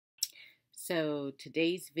So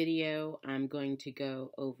today's video, I'm going to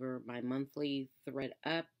go over my monthly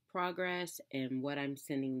Thredup progress and what I'm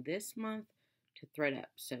sending this month to Thredup.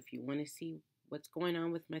 So if you want to see what's going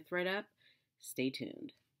on with my Thredup, stay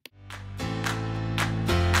tuned.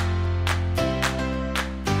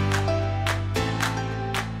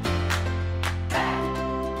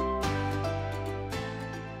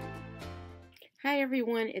 Hi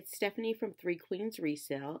everyone, it's Stephanie from Three Queens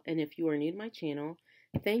Resale, and if you are new to my channel,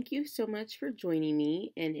 thank you so much for joining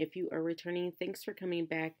me, and if you are returning, thanks for coming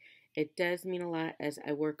back. It does mean a lot as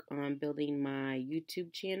I work on building my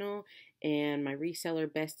YouTube channel and my reseller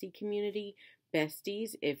bestie community.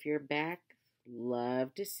 Besties, if you're back,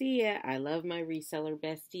 love to see it. I love my reseller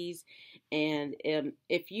besties, and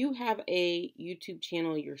if you have a YouTube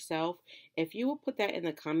channel yourself, if you will put that in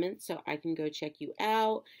the comments so I can go check you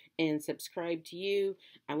out and subscribe to you.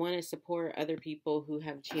 I want to support other people who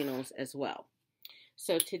have channels as well.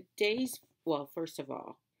 So well, first of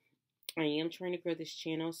all, I am trying to grow this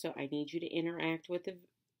channel, so I need you to interact with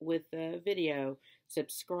the video,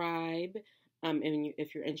 subscribe, and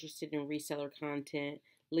if you're interested in reseller content,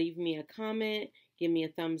 leave me a comment, give me a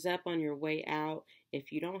thumbs up on your way out.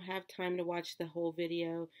 If you don't have time to watch the whole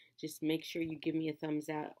video, just make sure you give me a thumbs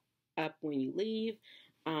up when you leave,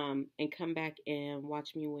 and come back and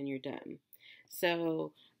watch me when you're done.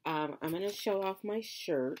 So I'm going to show off my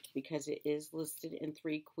shirt because it is listed in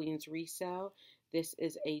Three Queens Resale. This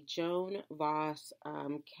is a Joan Voss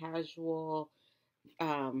casual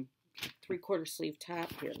 3/4 sleeve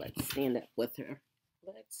top. Here, let's stand up with her.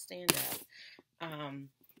 Let's stand up.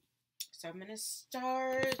 So I'm going to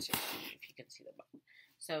start, if you can see the bum.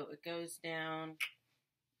 So it goes down,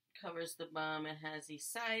 covers the bum. It has these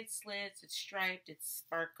side slits. It's striped. It's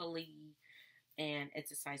sparkly. And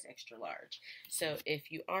it's a size extra large. So if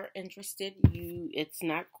you are interested, it's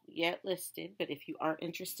not yet listed, but if you are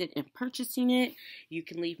interested in purchasing it, you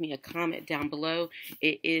can leave me a comment down below.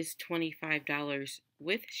 It is $25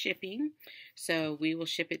 with shipping, so we will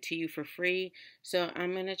ship it to you for free. So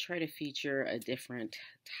I'm going to try to feature a different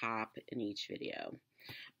top in each video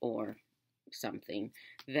or something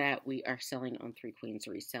that we are selling on Three Queens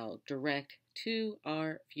Resale direct to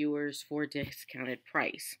our viewers for discounted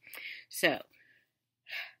price. So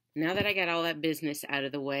now that I got all that business out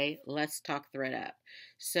of the way, let's talk Thredup.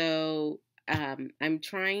 So I'm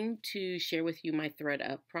trying to share with you my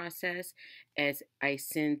Thredup process as I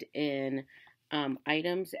send in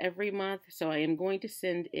items every month. So I am going to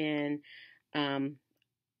send in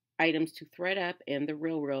items to Thredup and the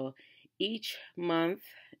Real each month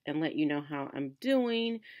and let you know how I'm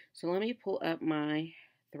doing. So let me pull up my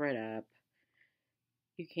Thredup.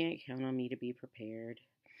 You can't count on me to be prepared.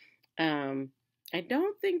 I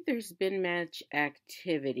don't think there's been much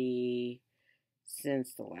activity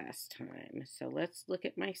since the last time. So let's look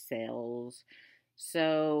at my sales.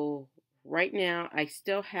 So right now I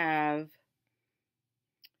still have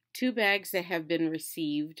 2 bags that have been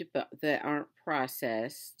received but that aren't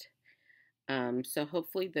processed. So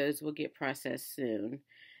hopefully those will get processed soon.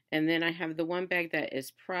 And then I have the 1 bag that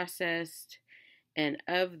is processed, and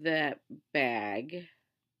of that bag,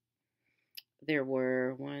 there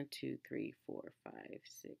were 1, 2, 3, 4, 5,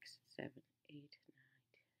 6, 7, 8, 9,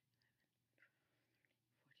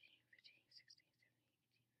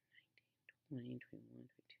 10, 11, 12, 13, 14, 15, 16, 17, 18, 19, 20, 21,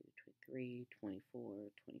 22, 23,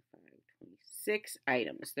 24, 25, 26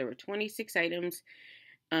 items. There were 26 items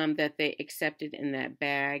that they accepted in that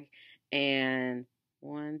bag, and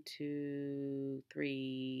 1, 2,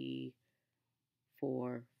 3,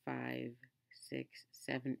 4, 5, 6,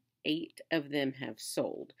 7, 8 of them have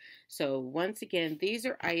sold. So once again, these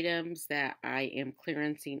are items that I am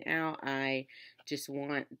clearancing out. I just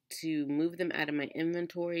want to move them out of my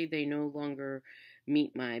inventory. They no longer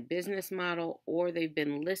meet my business model, or they've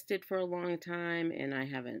been listed for a long time and I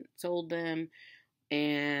haven't sold them,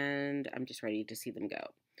 and I'm just ready to see them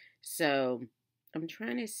go. So I'm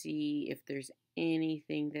trying to see if there's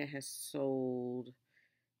anything that has sold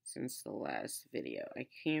since the last video. I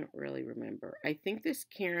can't really remember. I think this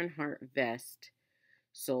Karen Hart vest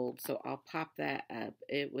sold, so I'll pop that up.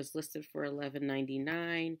 It was listed for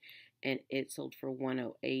 $11.99 and it sold for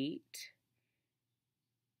 $108.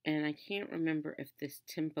 And I can't remember if this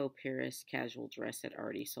Tempo Paris casual dress had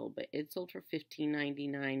already sold, but it sold for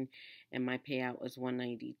 $15.99 and my payout was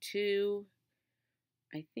 $192.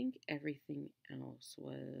 I think everything else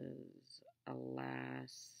was a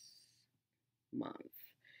last month.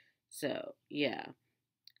 So, yeah.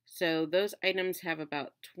 So, those items have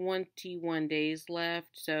about 21 days left.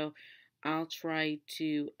 So, I'll try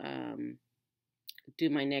to do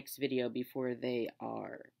my next video before they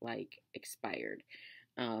are, like, expired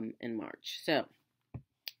in March. So,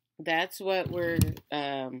 that's what we're,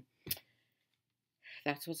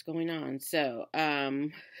 that's what's going on. So,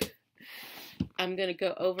 I'm going to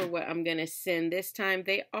go over what I'm going to send this time.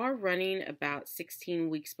 They are running about 16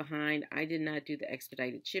 weeks behind. I did not do the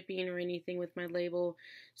expedited shipping or anything with my label.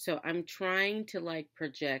 So I'm trying to like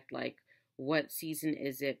project like what season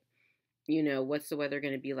is it? You know, what's the weather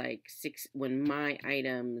going to be like when my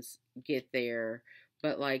items get there?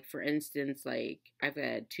 But like for instance, like I've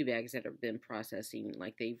had 2 bags that have been processing,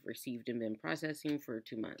 like they've received and been processing for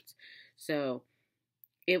 2 months. So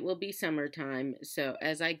it will be summertime. So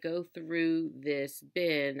as I go through this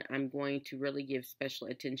bin, I'm going to really give special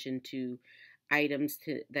attention to items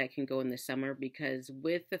that can go in the summer, because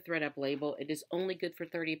with the Thredup label, it is only good for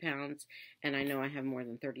 30 pounds. And I know I have more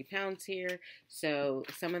than 30 pounds here. So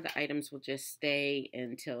some of the items will just stay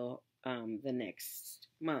until the next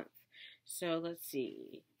month. So let's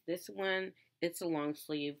see. This one, it's a long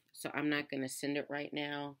sleeve, so I'm not going to send it right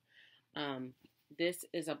now. This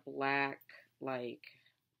is a black, like,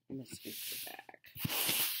 let me scoop the back.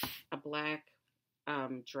 A black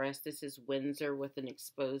dress. This is Windsor with an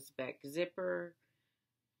exposed back zipper.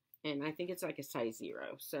 And I think it's like a size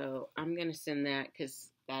 0. So I'm going to send that because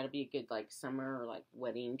that'll be a good like summer or like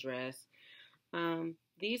wedding dress.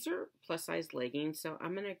 These are plus size leggings. So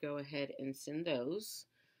I'm going to go ahead and send those.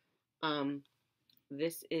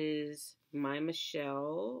 This is My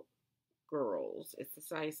Michelle Girls. It's a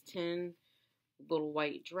size 10 little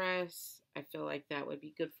white dress. I feel like that would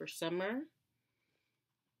be good for summer.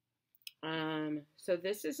 So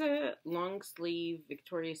this is a long sleeve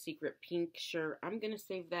Victoria's Secret pink shirt. I'm going to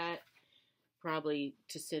save that probably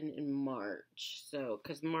to send in March. So,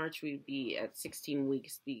 because March we'd be at 16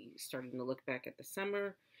 weeks, be starting to look back at the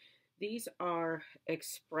summer. These are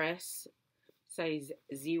Express size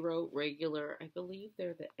 0 regular. I believe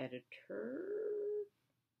they're the editor.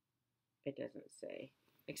 It doesn't say.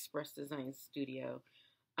 Express Design Studio.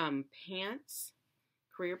 Pants,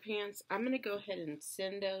 career pants. I'm going to go ahead and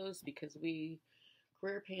send those because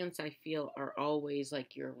career pants I feel are always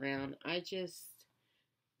like year round. I just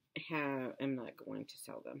I'm not going to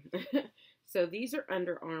sell them. So these are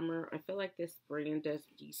Under Armour. I feel like this brand does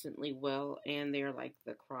decently well, and they're like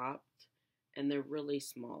the cropped, and they're really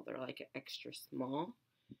small. They're like extra small.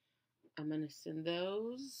 I'm going to send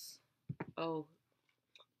those. Oh,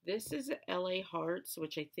 this is LA Hearts,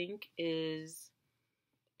 which I think is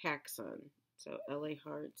PacSun. So LA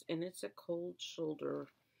Hearts, and it's a cold shoulder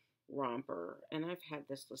romper. And I've had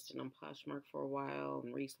this listed on Poshmark for a while,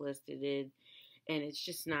 and Reese listed it, and it's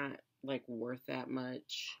just not like worth that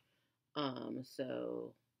much.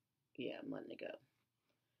 So yeah, I'm letting it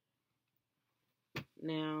go.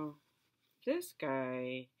 Now, this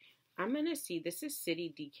guy, I'm gonna see. This is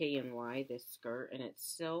City DKNY. This skirt, and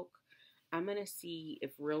it's silk. I'm going to see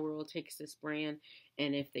if Real World takes this brand,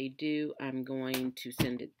 and if they do, I'm going to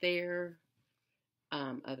send it there.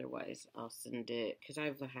 Otherwise, I'll send it, because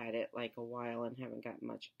I've had it like a while and haven't got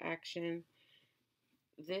much action.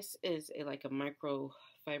 This is like a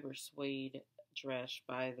microfiber suede dress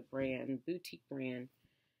by the boutique brand,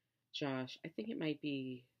 Josh. I think it might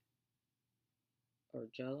be, or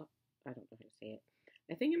Joe, I don't know how to say it.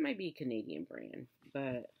 I think it might be a Canadian brand,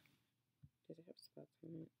 but does it have spots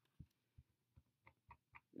on it?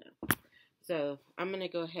 No. So I'm going to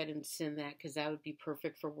go ahead and send that because that would be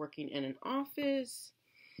perfect for working in an office.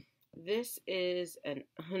 This is an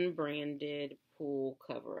unbranded pool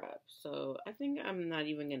cover-up. So I think I'm not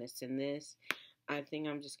even going to send this. I think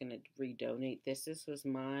I'm just going to redonate this. This was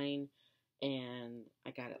mine, and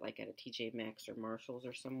I got it like at a TJ Maxx or Marshalls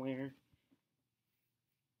or somewhere.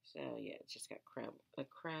 So yeah, it's just got a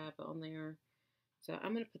crab on there. So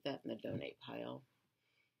I'm going to put that in the donate pile.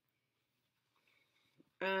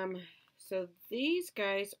 So these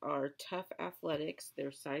guys are Tough Athletics.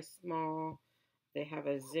 They're size small. They have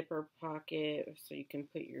a zipper pocket so you can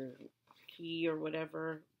put your key or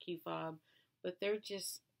whatever, key fob. But they're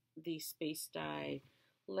just these space dye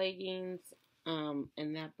leggings.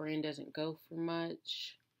 And that brand doesn't go for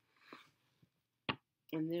much.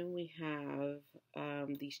 And then we have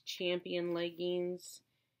these Champion leggings.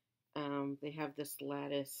 They have this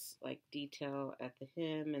lattice like detail at the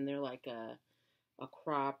hem, and they're like a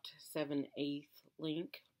cropped 7/8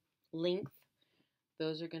 length.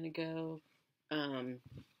 Those are going to go.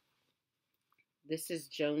 This is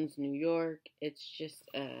Jones, New York. It's just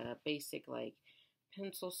a basic like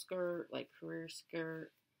pencil skirt, like career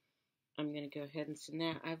skirt. I'm going to go ahead and send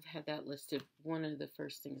that. I've had that listed one of the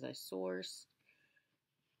first things I sourced.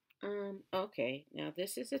 Okay, now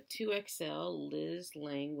this is a 2XL Liz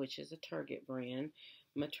Lang, which is a Target brand,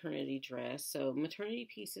 maternity dress. So maternity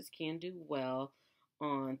pieces can do well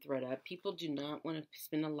on Thredup. People do not want to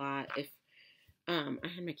spend a lot. If I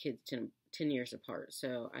had my kids 10 years apart,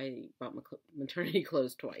 so I bought my maternity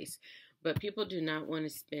clothes twice. But people do not want to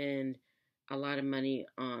spend a lot of money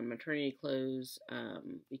on maternity clothes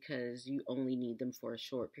because you only need them for a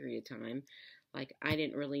short period of time. Like, I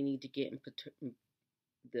didn't really need to get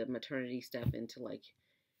the maternity stuff into like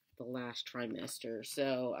the last trimester,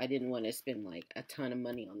 so I didn't want to spend like a ton of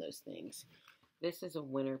money on those things. This is a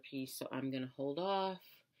winter piece, so I'm going to hold off.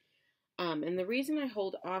 And the reason I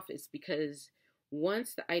hold off is because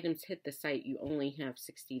once the items hit the site, you only have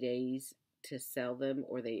 60 days to sell them,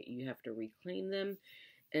 or you have to reclaim them.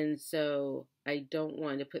 And so I don't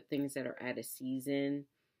want to put things that are out of season.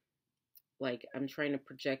 Like, I'm trying to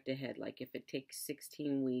project ahead. Like, if it takes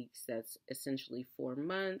 16 weeks, that's essentially 4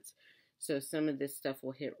 months. So some of this stuff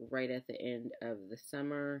will hit right at the end of the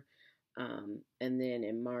summer. And then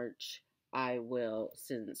in March, I will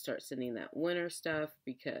start sending that winter stuff,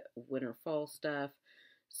 because winter fall stuff,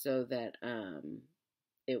 so that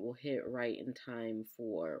it will hit right in time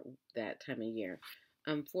for that time of year.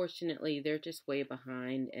 Unfortunately, they're just way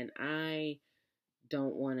behind, and I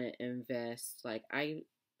don't want to invest. Like, I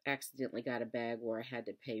accidentally got a bag where I had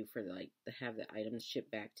to pay for to have the items shipped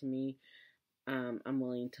back to me. I'm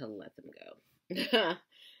willing to let them go.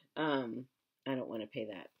 I don't want to pay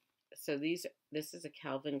that. So this is a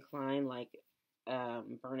Calvin Klein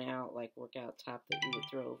burnout workout top that you would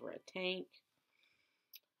throw over a tank.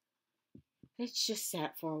 It's just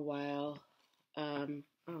sat for a while.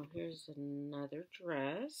 Oh, here's another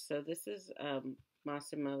dress. So this is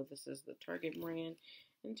Massimo. This is the Target brand,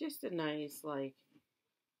 and just a nice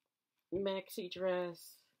maxi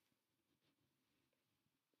dress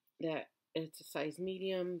that it's a size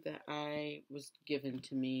medium that I was given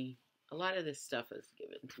to me. A lot of this stuff is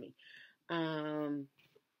given to me.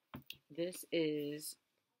 This is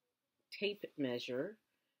Tape Measure,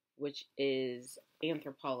 which is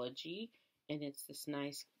Anthropology, and it's this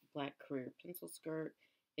nice black career pencil skirt.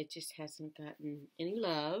 It just hasn't gotten any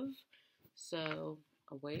love, so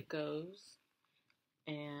away it goes.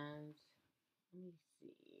 And let me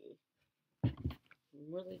see.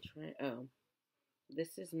 I'm really trying. Oh,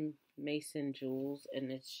 this is Mason Jewels,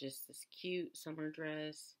 and it's just this cute summer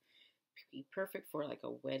dress. Be perfect for like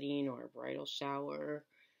a wedding or a bridal shower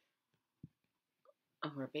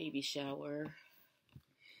or a baby shower.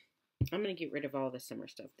 I'm going to get rid of all the summer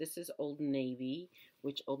stuff. This is Old Navy,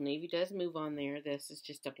 which Old Navy does move on there. This is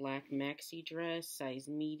just a black maxi dress, size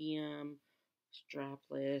medium,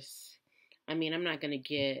 strapless. I mean, I'm not going to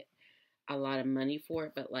get a lot of money for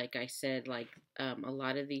it, but like I said, a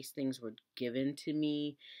lot of these things were given to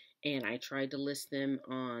me, and I tried to list them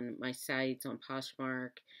on my sites on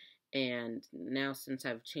Poshmark, and now since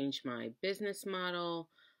I've changed my business model,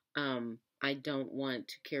 I don't want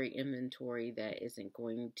to carry inventory that isn't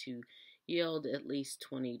going to yield at least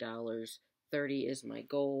 $20. $30 is my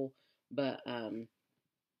goal, but I'm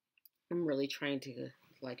really trying to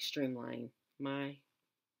streamline my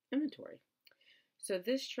inventory. So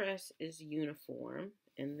this dress is uniform,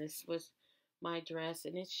 and this was my dress,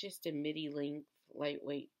 and it's just a midi length,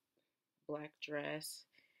 lightweight black dress.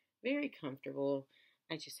 Very comfortable.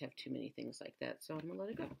 I just have too many things like that, so I'm going to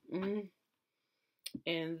let it go.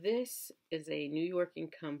 And this is a New York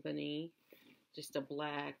 & Company, just a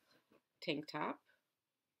black tank top,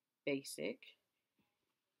 basic.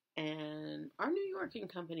 And our New York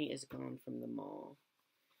 & Company is gone from the mall.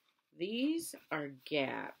 These are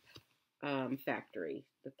Gap factory.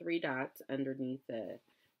 The 3 dots underneath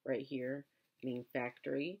right here mean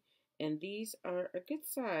factory. And these are a good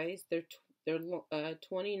size. They're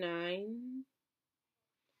 29.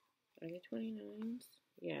 Are they 29s?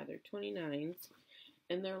 Yeah, they're 29s.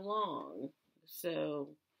 And they're long. So,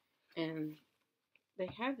 and they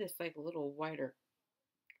have this little wider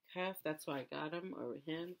cuff. That's why I got them over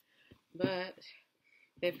him. But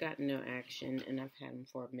they've gotten no action, and I've had them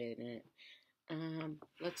for a minute.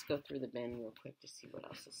 Let's go through the bin real quick to see what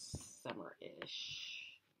else is summer-ish.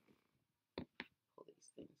 Pull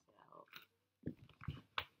these things out.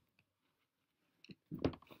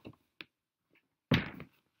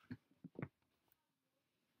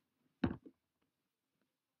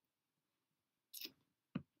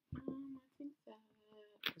 I think that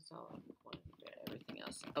is all I'm going to do. Everything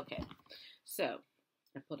else. Okay, so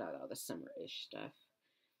I pulled out all the summer-ish stuff.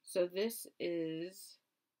 So this is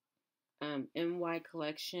NY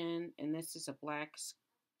collection, and this is a black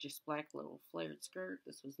little flared skirt.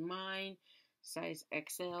 This was mine, size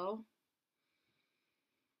XL.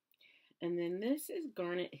 And then this is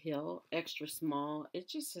Garnet Hill, extra small. It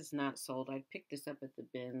just is not sold. I picked this up at the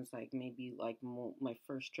bins, maybe my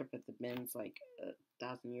first trip at the bins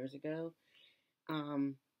 1,000 years ago.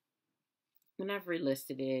 And I've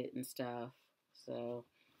relisted it and stuff. So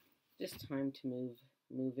just time to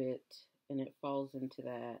move it, and it falls into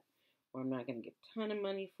that where I'm not going to get a ton of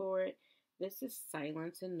money for it. This is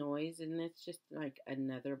Silence and Noise, and it's just like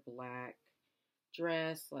another black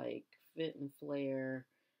dress, like fit and flare.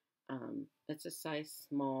 It's a size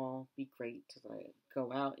small, be great to like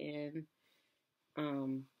go out in.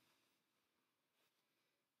 And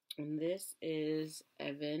this is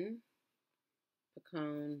Evan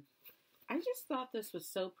Picone. I just thought this was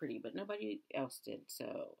so pretty, but nobody else did.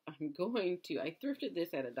 So I'm going to. I thrifted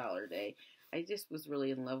this at $1 a day. I just was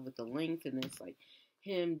really in love with the length and this like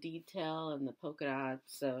hem detail and the polka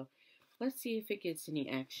dots. So let's see if it gets any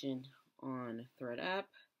action on Thredup.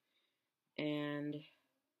 And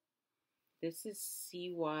this is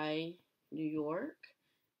CY New York,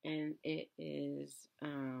 and it is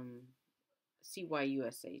CY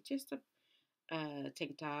USA. Just a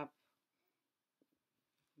tank top,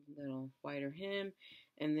 little wider hem,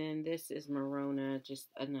 and then this is Marona, just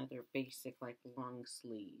another basic like long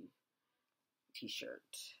sleeve t-shirt.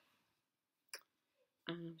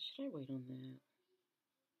 Should I wait on that?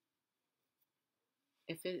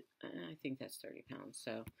 If it, I think that's 30 pounds.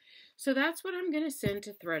 So that's what I'm going to send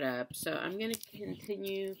to Thredup. So I'm going to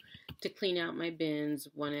continue to clean out my bins.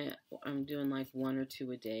 I'm doing like 1 or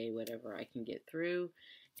 2 a day, whatever I can get through,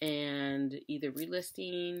 and either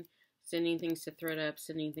relisting, sending things to Thredup,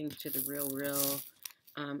 sending things to the Real,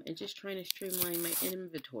 and just trying to streamline my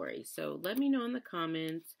inventory. So let me know in the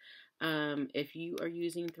comments if you are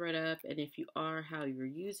using Thredup, and if you are, how you're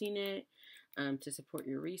using it to support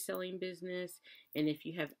your reselling business. And if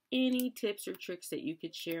you have any tips or tricks that you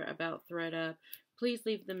could share about Thredup, please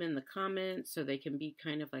leave them in the comments so they can be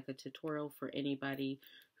kind of like a tutorial for anybody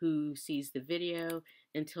who sees the video.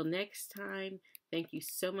 Until next time, thank you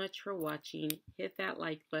so much for watching. Hit that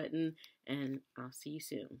like button, and I'll see you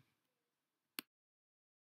soon.